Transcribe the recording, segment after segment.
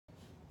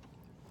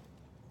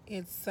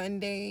It's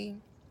Sunday,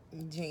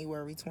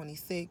 January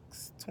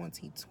 26,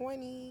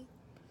 2020.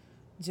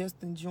 Just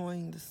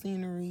enjoying the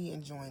scenery,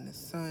 enjoying the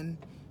sun.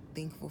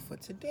 Thankful for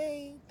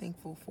today.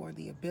 Thankful for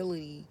the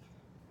ability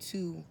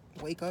to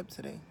wake up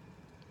today.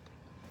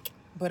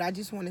 But I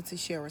just wanted to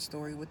share a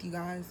story with you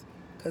guys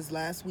because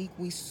last week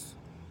we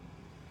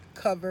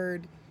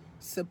covered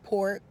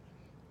support,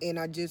 and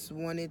I just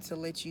wanted to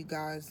let you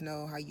guys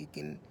know how you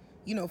can,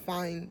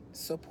 find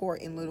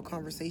support in little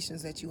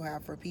conversations that you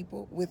have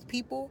with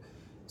people,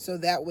 so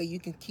that way you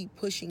can keep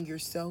pushing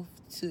yourself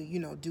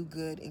to, do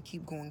good and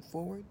keep going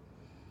forward.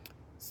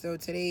 So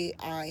today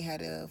I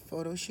had a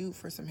photo shoot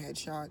for some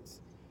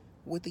headshots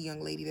with a young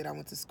lady that I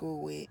went to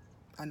school with.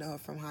 I know her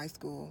from high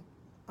school.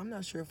 I'm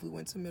not sure if we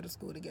went to middle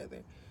school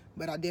together,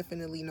 but I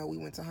definitely know we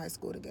went to high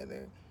school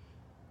together.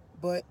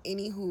 But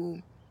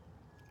anywho,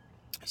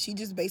 she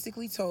just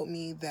basically told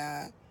me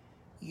that,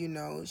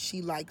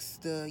 she likes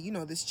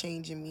this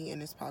change in me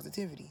and this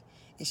positivity.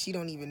 And she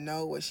don't even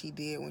know what she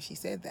did when she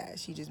said that.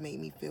 She just made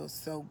me feel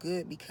so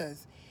good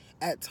because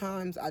at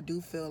times I do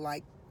feel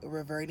like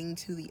reverting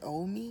to the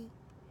old me.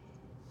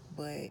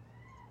 But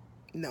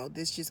no,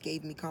 this just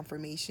gave me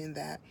confirmation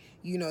that,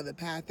 the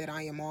path that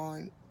I am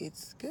on,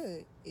 it's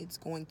good. It's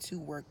going to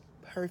work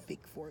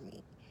perfect for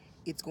me.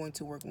 It's going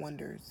to work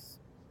wonders.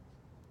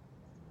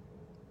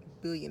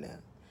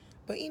 Billionaire.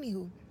 But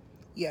anywho,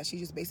 yeah, she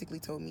just basically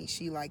told me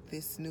she liked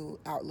this new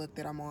outlook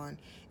that I'm on.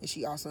 And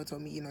she also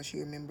told me, she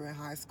remember in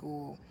high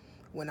school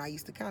when I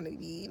used to kind of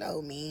be,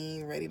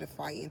 mean, ready to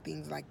fight and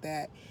things like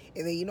that.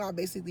 And then, I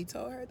basically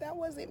told her that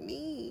wasn't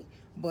me.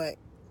 But,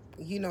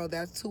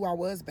 that's who I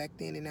was back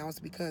then. And that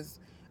was because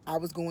I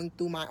was going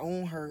through my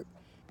own hurt.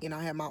 And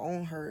I had my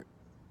own hurt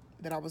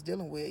that I was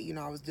dealing with.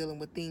 I was dealing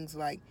with things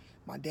like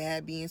my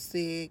dad being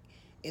sick.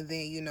 And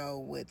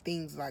then, with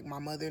things like my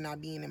mother not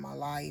being in my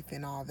life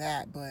and all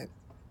that. But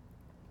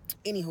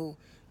anywho,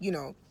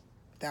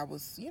 that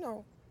was,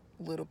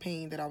 little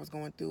pain that I was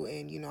going through.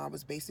 And, I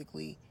was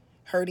basically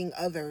hurting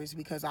others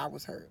because I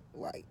was hurt.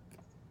 Like,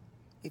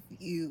 if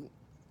you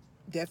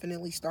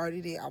definitely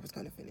started it, I was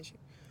going to finish it.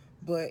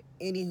 But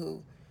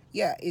anywho,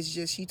 yeah, it's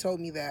just, she told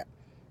me that.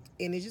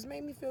 And it just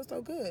made me feel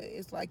so good.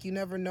 It's like you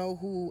never know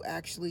who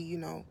actually,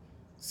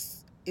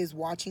 is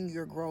watching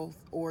your growth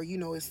or,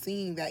 is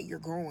seeing that you're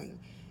growing.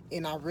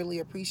 And I really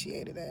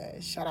appreciated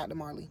that. Shout out to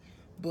Marley.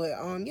 But,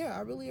 yeah,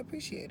 I really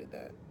appreciated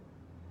that.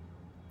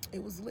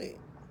 It was lit.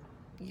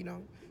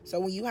 So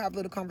when you have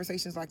little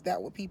conversations like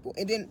that with people,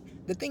 and then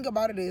the thing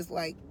about it is,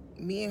 like,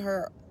 me and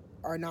her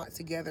are not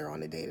together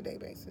on a day-to-day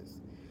basis.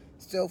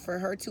 So for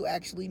her to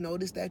actually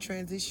notice that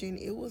transition,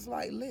 it was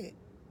like lit.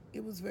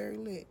 It was very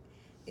lit.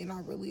 And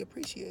I really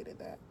appreciated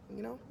that.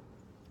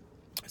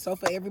 So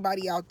for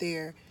everybody out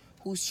there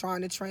who's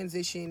trying to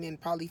transition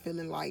and probably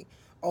feeling like,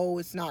 oh,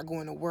 it's not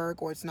going to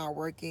work or it's not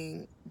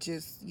working,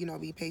 just,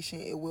 be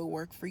patient. It will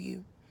work for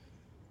you.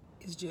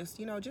 It's just,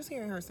 just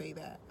hearing her say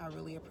that, I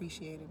really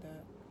appreciated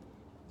that.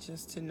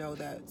 Just to know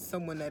that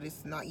someone that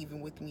is not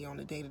even with me on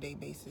a day-to-day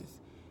basis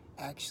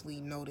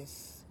actually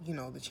notice,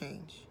 the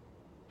change.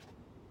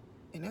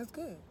 And that's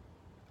good.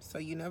 So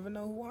you never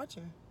know who's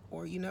watching,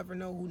 or you never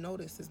know who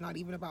noticed. It's not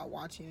even about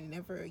watching.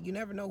 You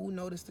never know who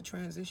noticed the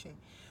transition.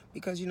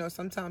 Because,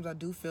 sometimes I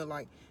do feel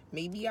like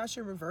maybe I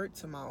should revert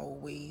to my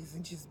old ways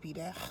and just be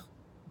that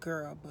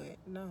girl. But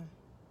no.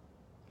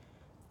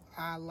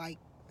 I like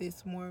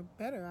this more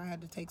better. I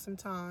had to take some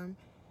time,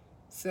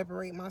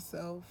 separate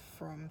myself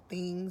from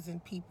things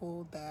and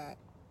people that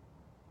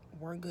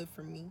weren't good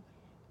for me.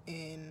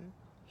 And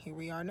here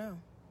we are now,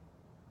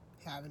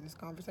 having this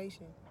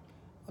conversation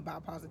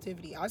about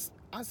positivity.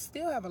 I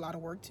still have a lot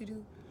of work to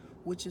do,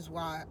 which is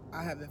why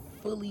I haven't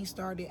fully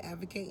started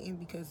advocating,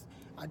 because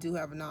I do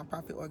have a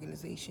nonprofit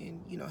organization,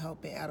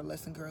 helping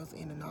adolescent girls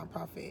in a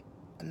nonprofit.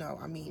 No,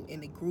 I mean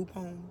in a group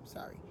home.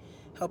 Sorry.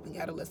 Helping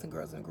adolescent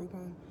girls in a group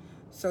home.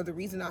 So the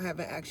reason I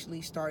haven't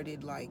actually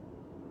started, like,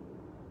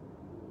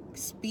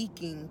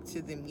 speaking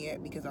to them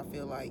yet, because I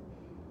feel like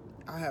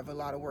I have a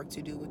lot of work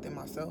to do within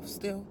myself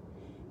still.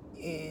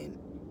 And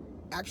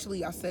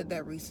actually, I said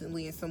that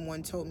recently, and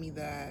someone told me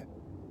that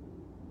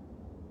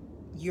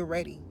you're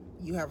ready.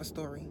 You have a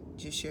story.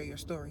 Just share your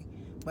story.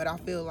 But I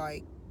feel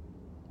like,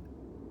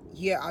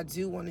 yeah, I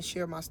do want to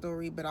share my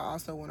story, but I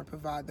also want to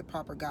provide the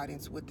proper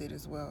guidance with it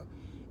as well.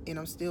 And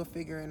I'm still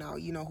figuring out,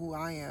 who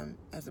I am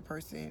as a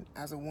person,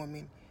 as a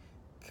woman,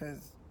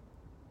 because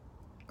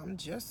I'm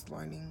just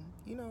learning,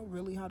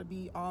 really how to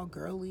be all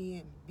girly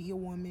and be a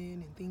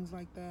woman and things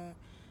like that.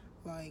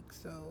 Like,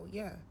 so,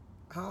 yeah,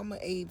 how I'm going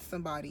to aid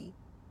somebody,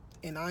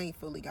 and I ain't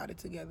fully got it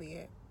together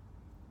yet.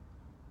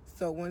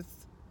 So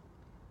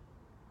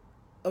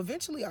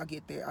eventually I'll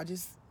get there.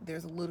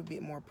 There's a little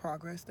bit more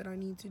progress that I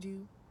need to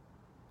do.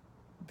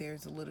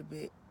 There's a little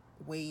bit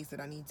ways that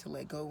I need to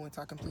let go. Once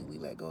I completely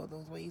let go of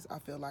those ways, I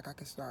feel like I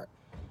can start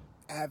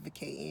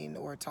advocating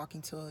or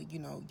talking to,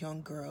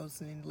 young girls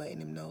and letting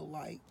them know,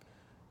 like,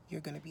 you're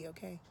going to be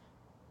okay.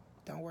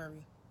 Don't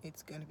worry.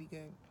 It's going to be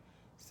good.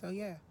 So,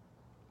 yeah.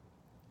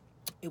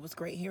 It was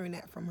great hearing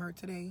that from her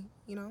today.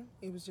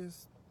 It was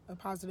just a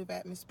positive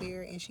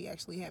atmosphere, and she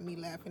actually had me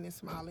laughing and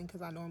smiling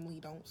because I normally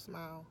don't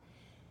smile.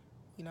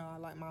 You know, I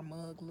like my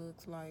mug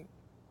looks like.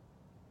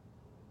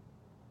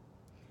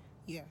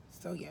 Yeah,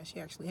 so yeah, she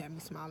actually had me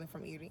smiling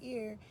from ear to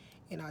ear,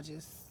 and I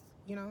just,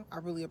 you know, I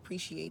really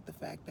appreciate the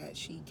fact that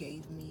she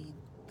gave me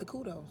the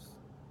kudos.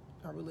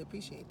 I really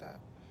appreciate that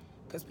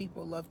because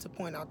people love to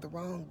point out the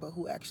wrong, but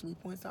who actually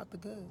points out the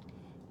good?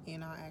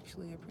 And I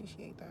actually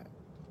appreciate that.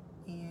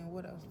 And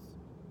what else?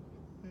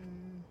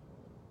 Mm.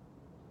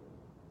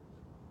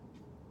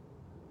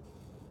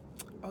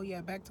 Oh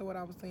yeah, back to what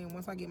I was saying.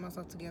 Once I get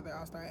myself together,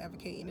 I'll start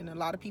advocating, and a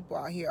lot of people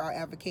out here are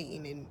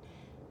advocating and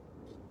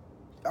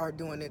are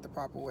doing it the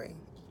proper way,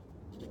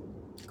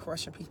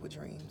 crushing people's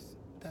dreams.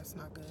 That's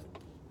not good.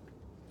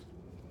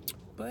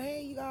 But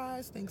hey, you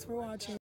guys, thanks for watching.